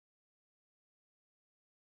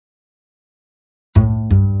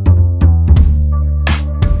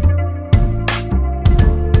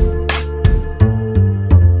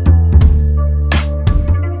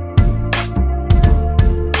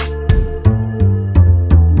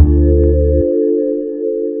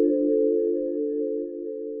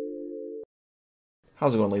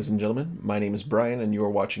How's it going, ladies and gentlemen? My name is Brian, and you are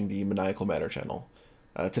watching the Maniacal Matter channel.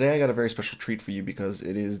 Today I got a very special treat for you because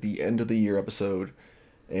it is the end of the year episode,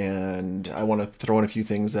 and I want to throw in a few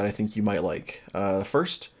things that I think you might like.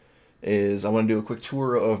 First is I want to do a quick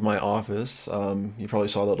tour of my office. You probably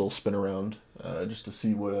saw that little spin around just to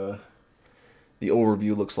see what the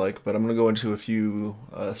overview looks like, but I'm going to go into a few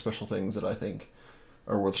special things that I think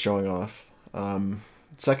are worth showing off.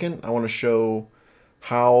 Second, I want to show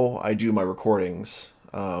how I do my recordings.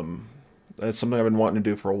 That's something I've been wanting to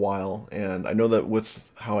do for a while, and I know that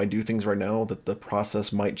with how I do things right now that the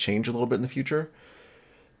process might change a little bit in the future,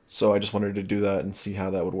 so I just wanted to do that and see how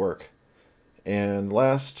that would work. And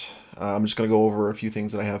last, I'm just going to go over a few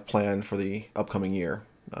things that I have planned for the upcoming year,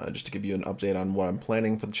 just to give you an update on what I'm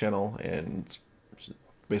planning for the channel, and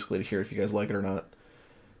basically to hear if you guys like it or not.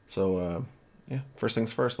 So yeah, first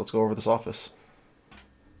things first, let's go over this office.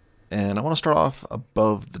 And I want to start off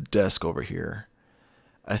above the desk over here.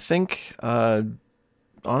 I think,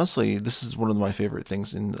 honestly, this is one of my favorite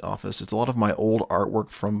things in the office. It's a lot of my old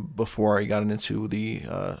artwork from before I got into the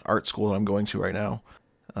art school that I'm going to right now.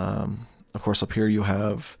 Of course, up here you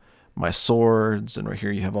have my swords, and right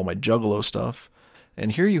here you have all my Juggalo stuff.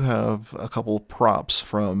 And here you have a couple props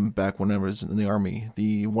from back when I was in the Army.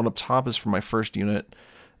 The one up top is from my first unit,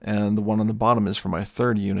 and the one on the bottom is from my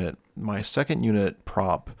third unit. My second unit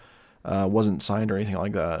prop wasn't signed or anything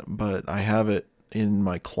like that, but I have it in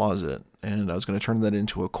my closet, and I was going to turn that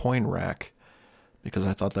into a coin rack because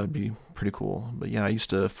I thought that would be pretty cool. But yeah, I used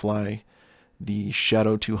to fly the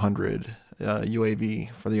Shadow 200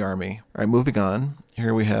 UAV for the Army. All right, moving on.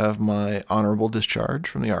 Here we have my honorable discharge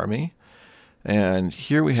from the Army, and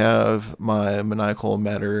here we have my Maniacal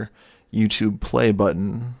Matter YouTube play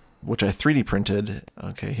button, which I 3D printed.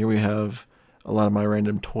 Okay, here we have a lot of my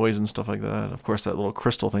random toys and stuff like that. Of course, that little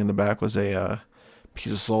crystal thing in the back was a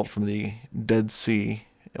piece of salt from the Dead Sea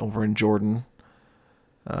over in Jordan.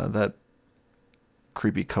 That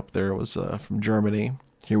creepy cup there was from Germany.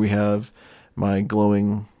 Here we have my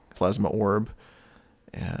glowing plasma orb,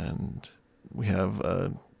 and we have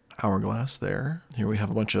a hourglass there. Here we have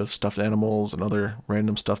a bunch of stuffed animals and other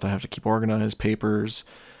random stuff that I have to keep organized, papers,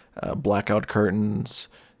 blackout curtains.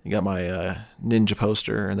 You got my ninja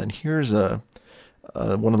poster, and then here's one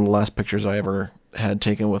of the last pictures I ever had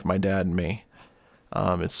taken with my dad and me.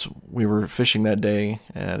 We were fishing that day,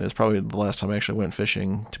 and it's probably the last time I actually went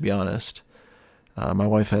fishing, to be honest. My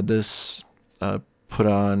wife had this put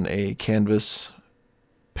on a canvas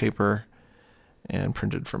paper and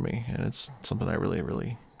printed for me, and it's something I really,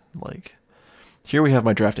 really like. Here we have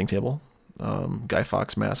my drafting table, Guy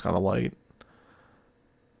Fawkes mask on the light,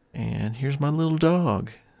 and here's my little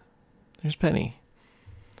dog. There's Penny.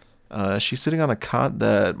 She's sitting on a cot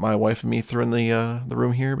that my wife and me threw in the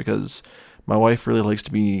room here because my wife really likes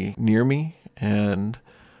to be near me, and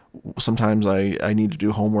sometimes I need to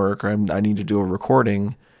do homework or I need to do a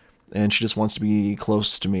recording, and she just wants to be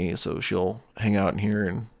close to me, so she'll hang out in here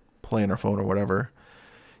and play on her phone or whatever.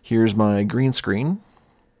 Here's my green screen,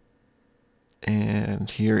 and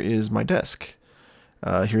here is my desk.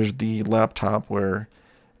 Here's the laptop where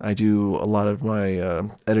I do a lot of my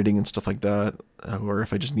editing and stuff like that, or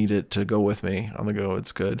if I just need it to go with me on the go,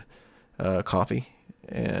 it's good. Coffee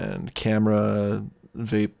and camera,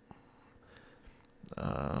 vape.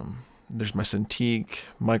 There's my Cintiq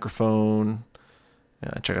microphone.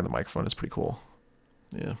 Yeah, check out the microphone, it's pretty cool.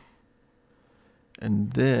 Yeah.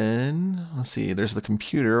 And then, let's see, there's the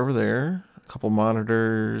computer over there, a couple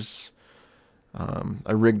monitors.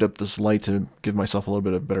 I rigged up this light to give myself a little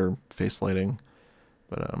bit of better face lighting.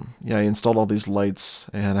 But yeah, I installed all these lights,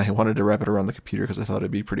 and I wanted to wrap it around the computer because I thought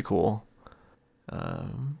it'd be pretty cool.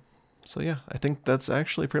 So yeah, I think that's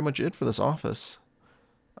actually pretty much it for this office.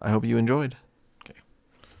 I hope you enjoyed. Okay.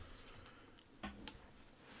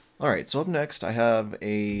 Alright, so up next I have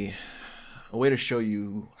a way to show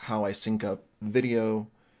you how I sync up video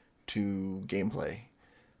to gameplay.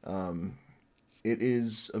 It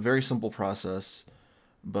is a very simple process,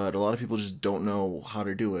 but a lot of people just don't know how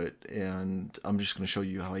to do it, and I'm just going to show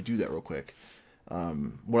you how I do that real quick.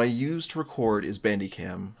 What I use to record is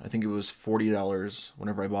Bandicam. I think it was $40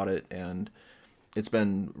 whenever I bought it, and it's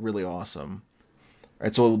been really awesome.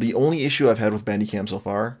 Alright, so the only issue I've had with Bandicam so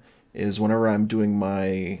far is whenever I'm doing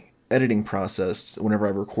my editing process, whenever I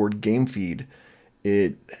record game feed,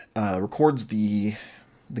 it records the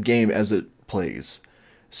game as it plays.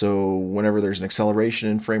 So whenever there's an acceleration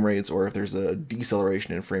in frame rates, or if there's a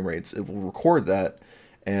deceleration in frame rates, it will record that,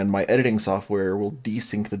 and my editing software will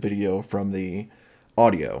desync the video from the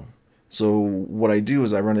audio. So what I do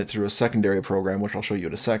is I run it through a secondary program, which I'll show you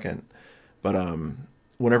in a second. But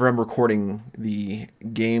whenever I'm recording the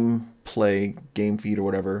game play game feed or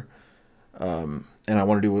whatever, and I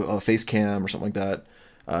want to do a face cam or something like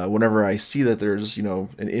that, whenever I see that there's, you know,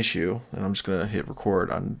 an issue, and I'm just gonna hit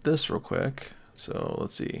record on this real quick. So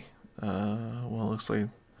let's see. Well,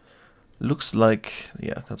 looks like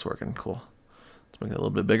yeah, that's working. Cool. Let's make that a little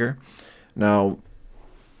bit bigger. Now,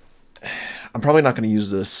 I'm probably not going to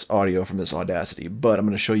use this audio from this Audacity, but I'm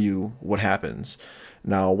going to show you what happens.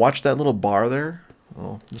 Now, watch that little bar there.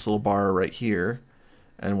 Well, this little bar right here,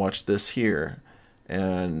 and watch this here.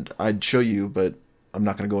 And I'd show you, but I'm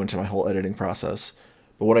not going to go into my whole editing process.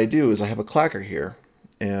 But what I do is I have a clacker here,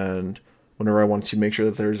 and whenever I want to make sure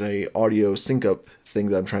that there's a audio sync up thing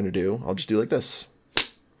that I'm trying to do, I'll just do like this.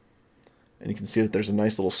 And you can see that there's a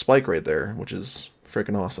nice little spike right there, which is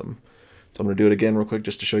freaking awesome. So I'm going to do it again real quick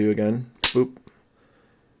just to show you again. Boop.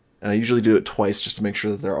 And I usually do it twice just to make sure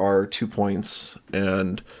that there are 2 points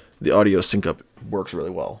and the audio sync up works really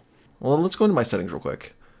well. Well, let's go into my settings real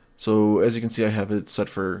quick. So as you can see, I have it set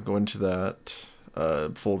for go into that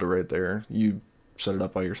folder right there. You set it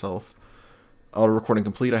up by yourself. Auto recording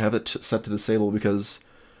complete, I have it set to disable because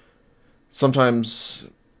sometimes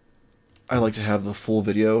I like to have the full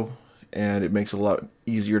video, and it makes it a lot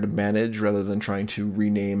easier to manage rather than trying to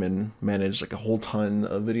rename and manage like a whole ton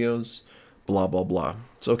of videos, blah, blah, blah.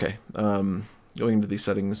 So, okay, going into these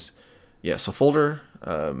settings, yeah, so folder,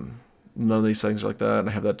 none of these settings are like that, and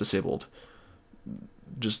I have that disabled.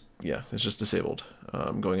 Just, yeah, it's just disabled.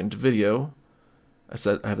 Going into video, I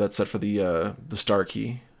have that set for the star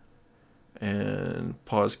key, and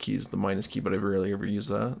pause key is the minus key, but I rarely ever use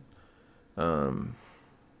that.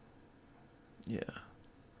 Yeah.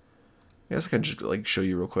 I guess I can just like show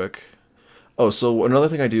you real quick. Oh, so another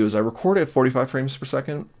thing I do is I record at 45 frames per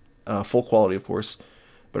second, full quality of course,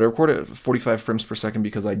 but I record at 45 frames per second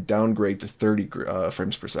because I downgrade to 30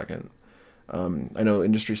 frames per second. I know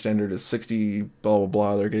industry standard is 60, blah, blah,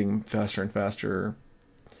 blah. They're getting faster and faster.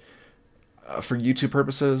 For YouTube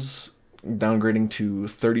purposes, downgrading to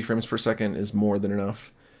 30 frames per second is more than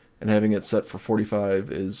enough, and having it set for 45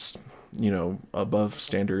 is, you know, above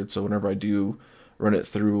standard. So whenever I do run it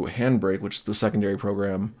through Handbrake, which is the secondary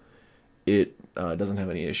program, it doesn't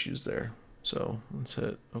have any issues there. So let's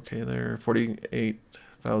hit OK there.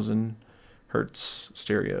 48,000 hertz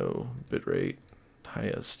stereo bitrate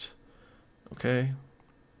highest. Okay.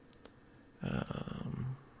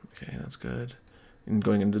 Okay, that's good. And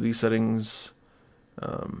going into these settings,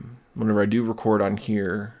 whenever I do record on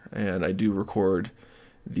here, and I do record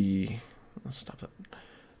the, let's stop that.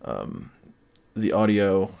 The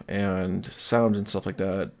audio and sound and stuff like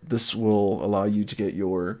that, this will allow you to get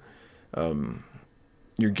your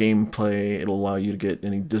gameplay. It'll allow you to get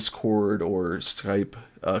any Discord or Skype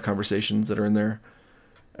conversations that are in there.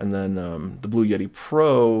 And then the Blue Yeti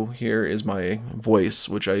Pro here is my voice,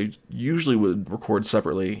 which I usually would record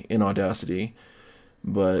separately in Audacity,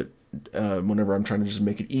 but whenever I'm trying to just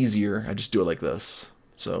make it easier, I just do it like this.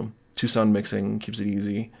 So 2-sound mixing keeps it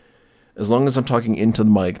easy. As long as I'm talking into the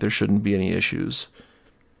mic, there shouldn't be any issues.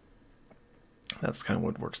 That's kind of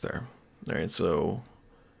what works there. All right, so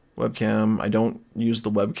webcam. I don't use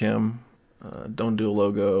the webcam. Don't do a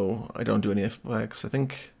logo. I don't do any effects. I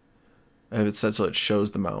think I have it set so it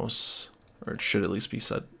shows the mouse, or it should at least be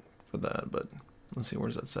set for that. But let's see,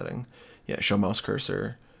 where's that setting? Yeah, show mouse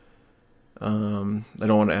cursor. I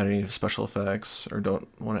don't want to add any special effects, or don't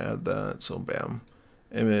want to add that. So bam,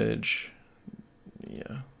 image.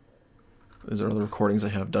 Yeah. These are all the recordings I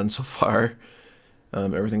have done so far.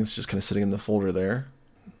 Everything's just kind of sitting in the folder there.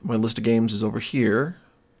 My list of games is over here.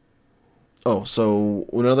 Oh, so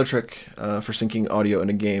another trick for syncing audio in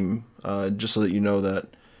a game, just so that you know that,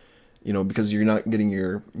 you know, because you're not getting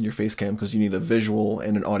your face cam because you need a visual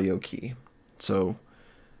and an audio key. So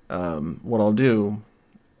what I'll do,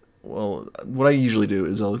 well, what I usually do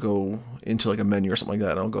is I'll go into like a menu or something like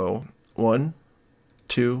that, and I'll go 1,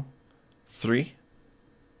 2, 3,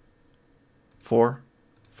 4,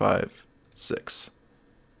 5, 6.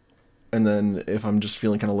 And then if I'm just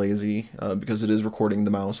feeling kind of lazy, because it is recording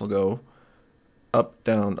the mouse, I'll go up,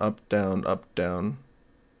 down, up, down, up, down,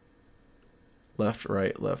 left,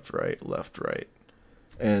 right, left, right, left, right.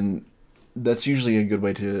 And that's usually a good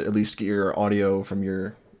way to at least get your audio from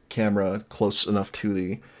your camera close enough to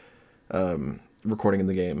the recording in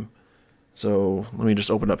the game. So let me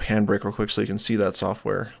just open up Handbrake real quick so you can see that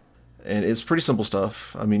software. And it's pretty simple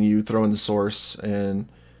stuff. I mean, you throw in the source, and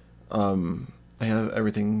I have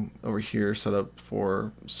everything over here set up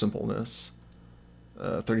for simpleness.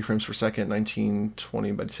 30 frames per second,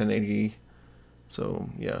 1920 by 1080. So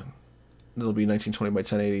yeah, it'll be 1920 by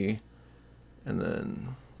 1080, and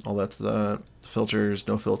then all that's that. Filters,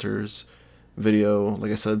 no filters. video,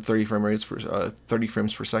 like I said, 30 frames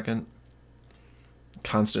per second,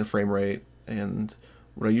 constant frame rate. And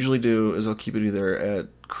what I usually do is I'll keep it either at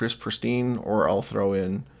crisp pristine, or I'll throw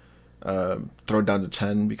it down to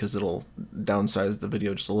 10 because it'll downsize the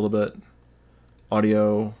video just a little bit.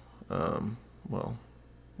 Audio, well,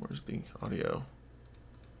 where's the audio?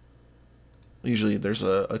 Usually there's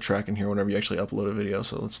a track in here whenever you actually upload a video,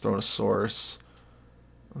 so let's throw in a source.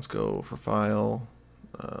 Let's go for file.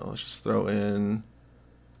 Let's just throw in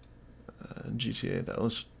GTA.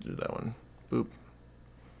 Let's do that one. Boop.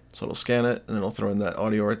 So it'll scan it, and then it'll throw in that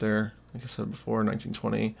audio right there. Like I said before,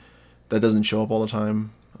 1920. That doesn't show up all the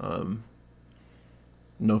time.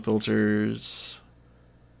 No filters.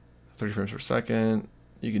 30 frames per second.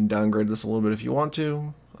 You can downgrade this a little bit if you want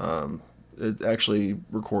to. It actually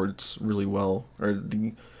records really well,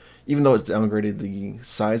 even though it's downgraded the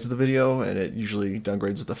size of the video and it usually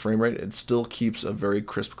downgrades the frame rate, it still keeps a very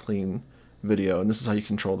crisp, clean video. And this is how you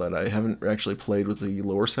control that. I haven't actually played with the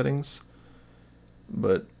lower settings,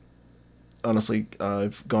 but honestly,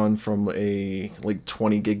 I've gone from a like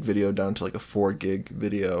 20 gig video down to like a 4 gig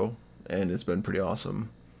video, and it's been pretty awesome.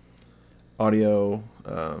 Audio,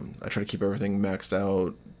 I try to keep everything maxed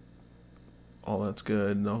out. All that's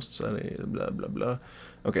good. No setting, blah blah blah.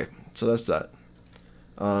 Okay, so that's that.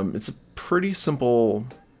 It's a pretty simple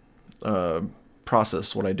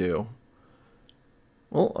process what I do.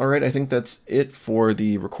 Well, alright, I think that's it for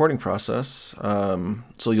the recording process.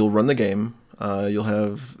 So you'll run the game. You'll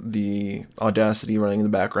have the Audacity running in the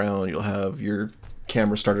background. You'll have your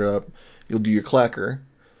camera started up. You'll do your clacker.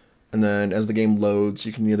 And then as the game loads,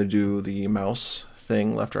 you can either do the mouse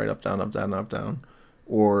thing, left, right, up, down, up, down, up, down.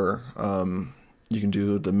 Or you can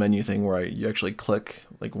do the menu thing where you actually click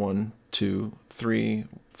like 1, 2, 3,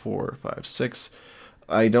 4, 5, 6.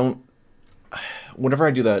 Whenever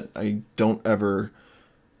I do that, I don't ever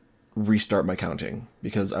restart my counting,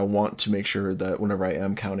 because I want to make sure that whenever I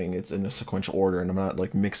am counting, it's in a sequential order and I'm not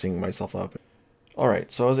like mixing myself up.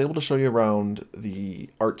 Alright, so I was able to show you around the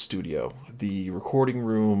art studio, the recording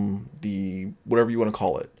room, the whatever you want to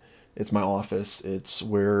call it. It's my office. It's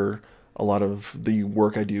where a lot of the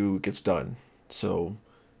work I do gets done. So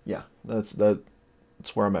yeah, that's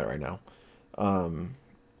where I'm at right now.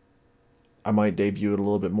 I might debut it a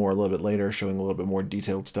little bit more a little bit later, showing a little bit more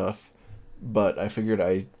detailed stuff, but I figured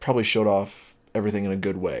I probably showed off everything in a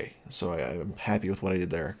good way, so I'm happy with what I did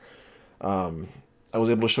there. I was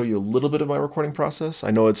able to show you a little bit of my recording process.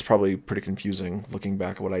 I know it's probably pretty confusing looking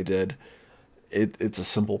back at what I did. It's a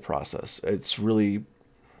simple process. It's really,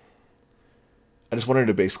 I just wanted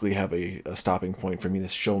to basically have a stopping point for me to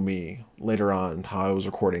show me later on how I was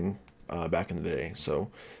recording back in the day. So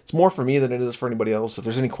it's more for me than it is for anybody else. If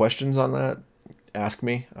there's any questions on that, ask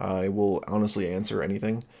me. I will honestly answer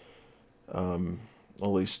anything. At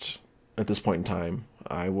least at this point in time,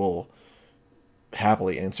 I will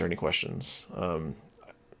happily answer any questions.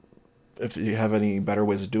 If you have any better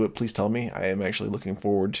ways to do it, please tell me. I am actually looking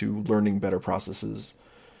forward to learning better processes.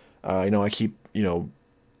 I know I keep,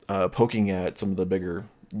 poking at some of the bigger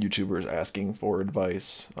YouTubers asking for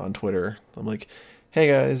advice on Twitter. I'm like, hey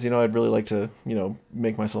guys, I'd really like to,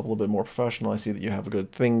 make myself a little bit more professional. I see that you have a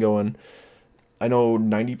good thing going. I know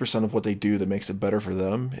 90% of what they do that makes it better for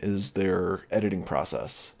them is their editing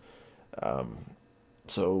process.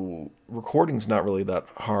 So recording's not really that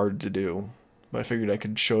hard to do, but I figured I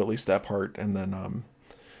could show at least that part, and then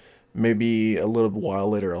maybe a little while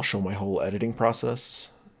later I'll show my whole editing process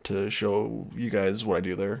to show you guys what I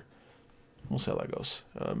do there. We'll see how that goes.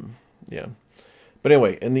 Yeah. But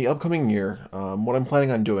anyway, in the upcoming year, what I'm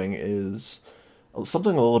planning on doing is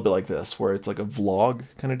something a little bit like this, where it's like a vlog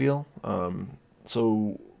kind of deal.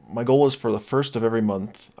 So my goal is for the first of every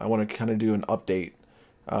month, I want to kind of do an update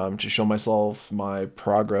to show myself my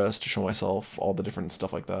progress, to show myself all the different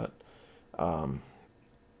stuff like that.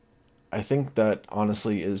 I think that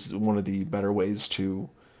honestly is one of the better ways to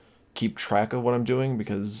keep track of what I'm doing,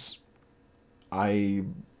 because I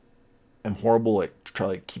am horrible at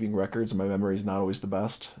keeping records and my memory is not always the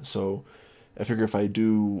best. So I figure if I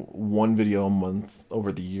do one video a month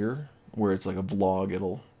over the year, where it's like a vlog,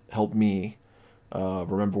 it'll help me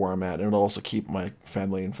remember where I'm at, and it'll also keep my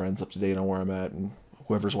family and friends up to date on where I'm at, and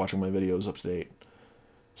whoever's watching my videos up to date.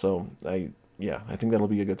 So I think that'll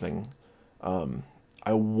be a good thing.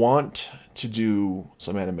 I want to do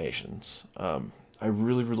some animations. I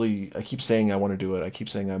keep saying I want to do it. I keep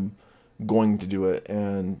saying I'm going to do it,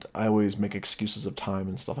 and I always make excuses of time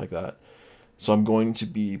and stuff like that. So I'm going to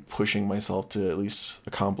be pushing myself to at least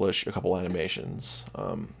accomplish a couple animations.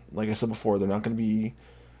 Like I said before, they're not going to be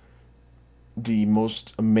the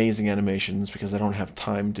most amazing animations because I don't have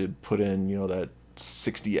time to put in, that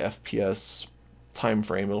 60 FPS time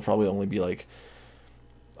frame. It'll probably only be like,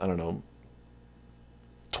 I don't know,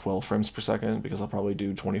 12 frames per second, because I'll probably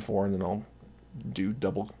do 24 and then I'll do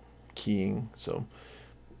double keying. So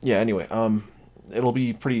yeah, anyway, it'll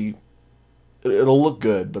be pretty, it'll look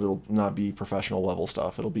good, but it'll not be professional level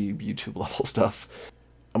stuff. It'll be YouTube level stuff.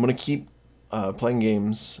 I'm gonna keep playing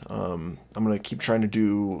games. I'm gonna keep trying to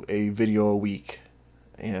do a video a week,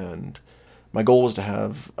 and my goal was to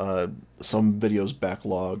have some videos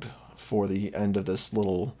backlogged for the end of this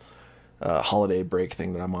little holiday break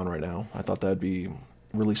thing that I'm on right now. I thought that'd be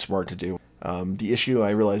really smart to do. The issue I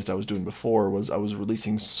realized I was doing before was I was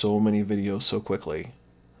releasing so many videos so quickly.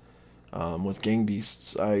 With Gang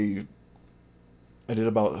Beasts, I did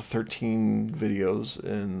about 13 videos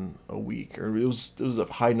in a week, or it was a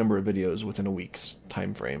high number of videos within a week's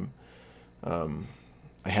time frame. I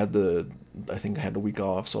think I had a week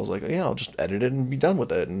off, so I was like, yeah, I'll just edit it and be done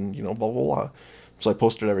with it, and you know, blah blah blah. So I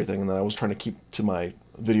posted everything, and then I was trying to keep to my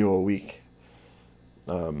video a week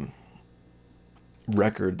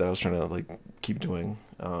record that I was trying to like keep doing,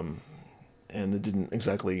 and it didn't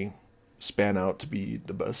exactly span out to be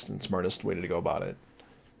the best and smartest way to go about it.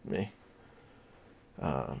 Me.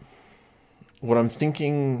 What I'm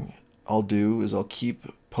thinking I'll do is I'll keep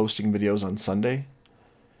posting videos on Sunday.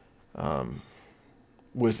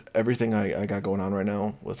 With everything I got going on right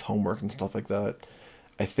now with homework and stuff like that,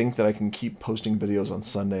 I think that I can keep posting videos on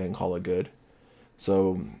Sunday and call it good.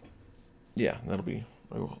 So yeah, that'll be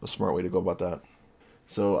a smart way to go about that.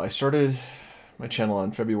 So I started my channel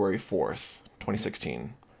on February 4th,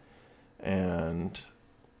 2016, and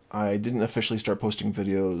I didn't officially start posting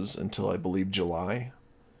videos until I believe July.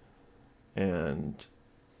 And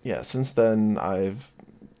yeah, since then I've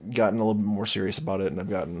gotten a little bit more serious about it, and I've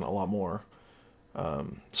gotten a lot more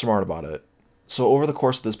smart about it. So over the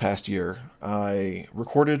course of this past year, I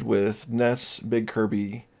recorded with Ness,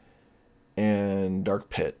 BigKirby, and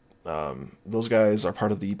DarkPitt. Those guys are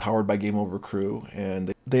part of the Powered by Game Over crew,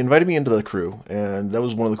 and they invited me into the crew, and that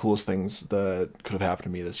was one of the coolest things that could have happened to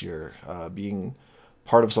me this year, being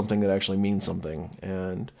part of something that actually means something.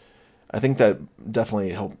 And I think that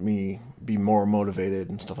definitely helped me be more motivated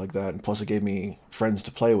and stuff like that, and plus it gave me friends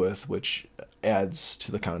to play with, which adds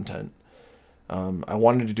to the content. I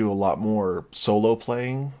wanted to do a lot more solo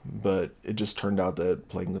playing, but it just turned out that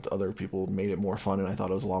playing with other people made it more fun, and I thought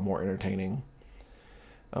it was a lot more entertaining.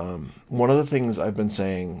 One of the things I've been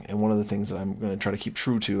saying, and one of the things that I'm going to try to keep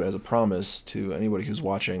true to as a promise to anybody who's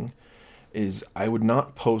watching, is I would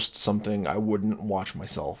not post something I wouldn't watch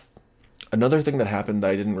myself. Another thing that happened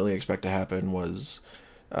that I didn't really expect to happen was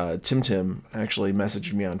ItzTimTim actually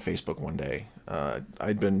messaged me on Facebook one day.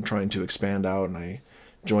 I'd been trying to expand out, and I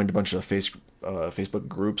joined a bunch of Facebook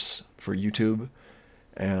groups for YouTube,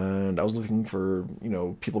 and I was looking for, you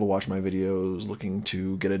know, people to watch my videos, looking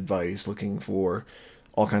to get advice, looking for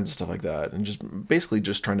all kinds of stuff like that, and just basically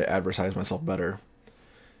just trying to advertise myself better.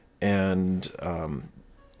 And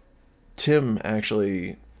Tim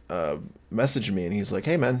actually messaged me, and he's like,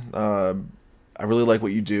 hey man, I really like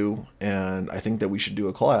what you do, and I think that we should do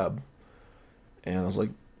a collab. And I was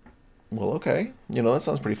like, well, okay, you know, that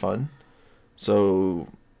sounds pretty fun. So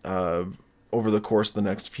over the course of the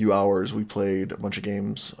next few hours, we played a bunch of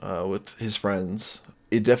games with his friends.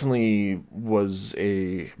 It definitely was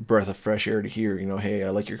a breath of fresh air to hear, you know, hey, I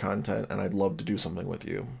like your content and I'd love to do something with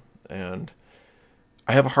you. And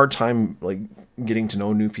I have a hard time like getting to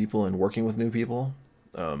know new people and working with new people.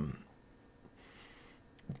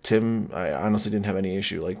 Tim, I honestly didn't have any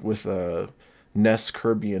issue. Like with Ness,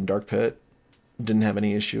 Kirby, and DarkPitt, didn't have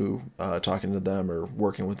any issue talking to them or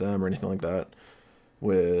working with them or anything like that.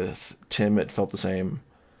 With Tim, it felt the same.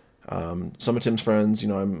 Some of Tim's friends, you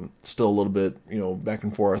know, I'm still a little bit, you know, back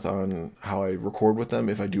and forth on how I record with them,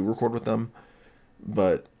 if I do record with them.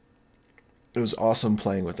 But it was awesome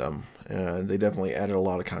playing with them, and they definitely added a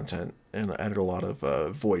lot of content and added a lot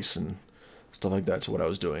of voice and stuff like that to what I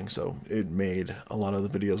was doing. So it made a lot of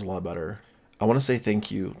the videos a lot better. I want to say thank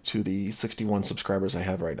you to the 61 subscribers I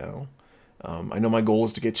have right now. I know my goal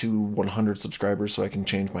is to get to 100 subscribers so I can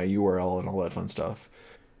change my URL and all that fun stuff.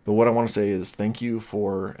 But what I want to say is thank you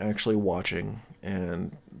for actually watching,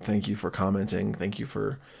 and thank you for commenting, thank you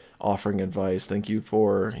for offering advice, thank you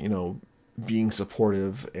for, you know, being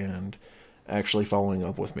supportive and actually following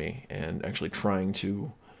up with me and actually trying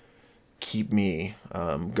to keep me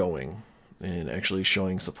going and actually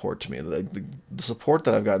showing support to me. The support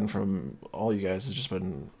that I've gotten from all you guys has just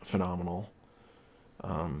been phenomenal.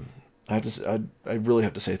 I really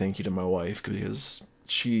have to say thank you to my wife, because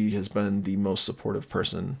she has been the most supportive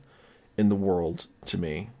person in the world to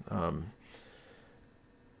me.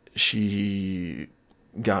 She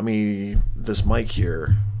got me this mic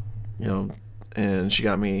here, you know, and she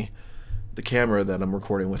got me the camera that I'm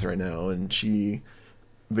recording with right now, and she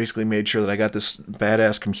basically made sure that I got this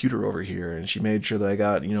badass computer over here, and she made sure that I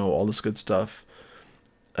got, you know, all this good stuff.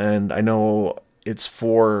 And I know it's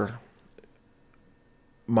for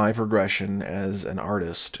my progression as an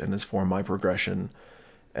artist, and it's for my progression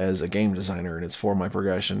as a game designer, and it's for my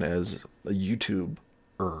progression as a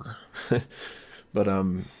YouTuber. But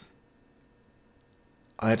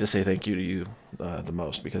I have to say thank you to you the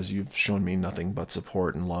most, because you've shown me nothing but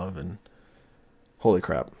support and love, and holy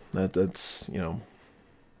crap, that's, you know,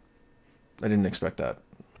 I didn't expect that.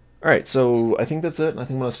 Alright, so I think that's it. I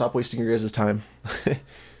think I'm going to stop wasting your guys' time.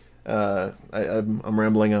 I'm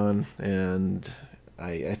rambling on, and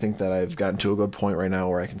I think that I've gotten to a good point right now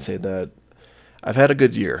where I can say that I've had a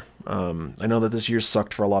good year. I know that this year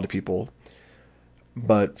sucked for a lot of people,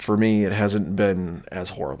 but for me, it hasn't been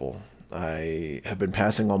as horrible. I have been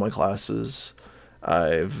passing all my classes.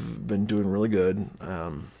 I've been doing really good.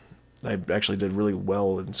 I actually did really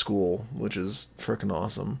well in school, which is freaking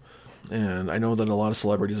awesome. And I know that a lot of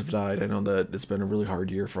celebrities have died. I know that it's been a really hard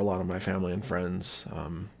year for a lot of my family and friends.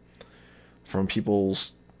 From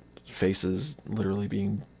people's faces literally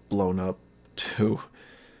being blown up to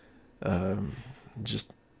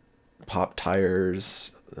just pop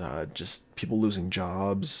tires, just people losing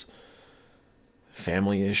jobs,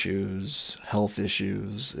 family issues, health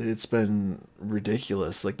issues. It's been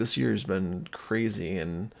ridiculous. Like, this year's been crazy,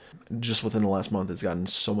 and just within the last month it's gotten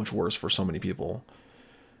so much worse for so many people.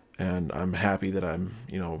 And I'm happy that I'm,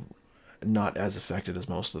 you know, not as affected as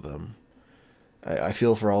most of them. I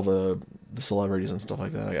feel for all the celebrities and stuff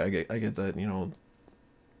like that. I get that, you know,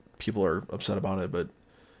 people are upset about it, but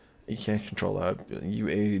you can't control that. You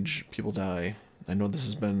age, people die. I know this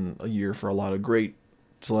has been a year for a lot of great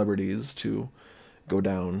celebrities to go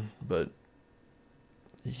down, but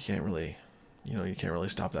you can't really, you know, you can't really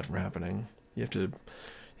stop that from happening. You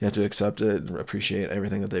have to accept it and appreciate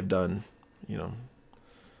everything that they've done, you know.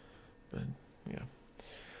 But yeah.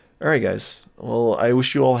 Alright guys, well, I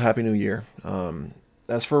wish you all a happy new year.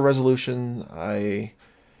 As for a resolution, I'm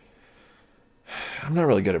not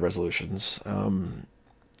really good at resolutions.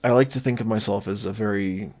 I like to think of myself as a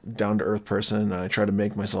very down-to-earth person. I try to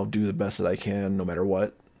make myself do the best that I can no matter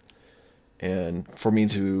what. And for me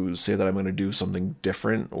to say that I'm going to do something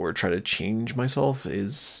different or try to change myself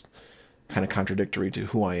is kind of contradictory to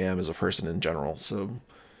who I am as a person in general. So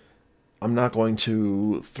I'm not going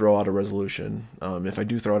to throw out a resolution. If I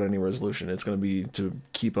do throw out any resolution, it's going to be to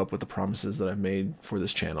keep up with the promises that I've made for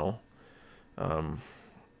this channel. I'm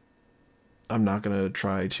not going to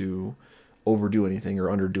try to overdo anything or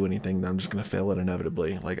underdo anything. I'm just going to fail it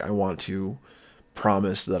inevitably. Like, I want to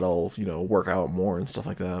promise that I'll, you know, work out more and stuff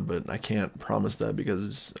like that, but I can't promise that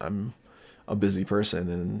because I'm a busy person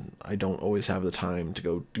and I don't always have the time to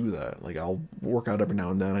go do that. Like, I'll work out every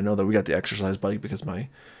now and then. I know that we got the exercise bike because my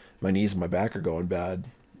knees and my back are going bad,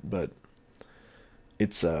 but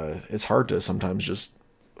it's hard to sometimes just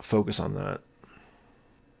focus on that.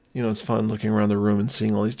 You know, it's fun looking around the room and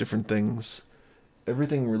seeing all these different things.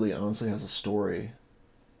 Everything really honestly has a story.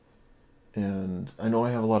 And I know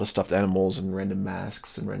I have a lot of stuffed animals and random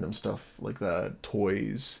masks and random stuff like that,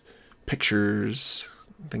 toys, pictures,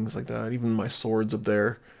 things like that. Even my swords up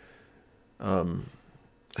there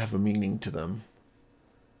have a meaning to them.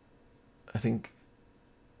 I think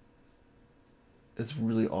it's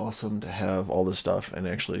really awesome to have all this stuff and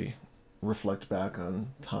actually reflect back on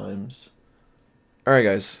times. Alright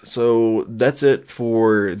guys, so that's it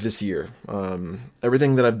for this year.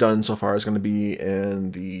 Everything that I've done so far is going to be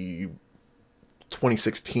in the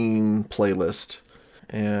 2016 playlist,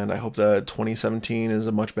 and I hope that 2017 is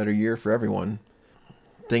a much better year for everyone.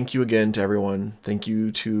 Thank you again to everyone. Thank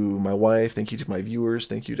you to my wife, thank you to my viewers,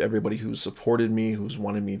 thank you to everybody who's supported me, who's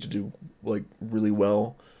wanted me to do, like, really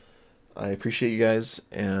well. I appreciate you guys,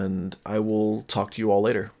 and I will talk to you all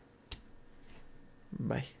later.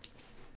 Bye.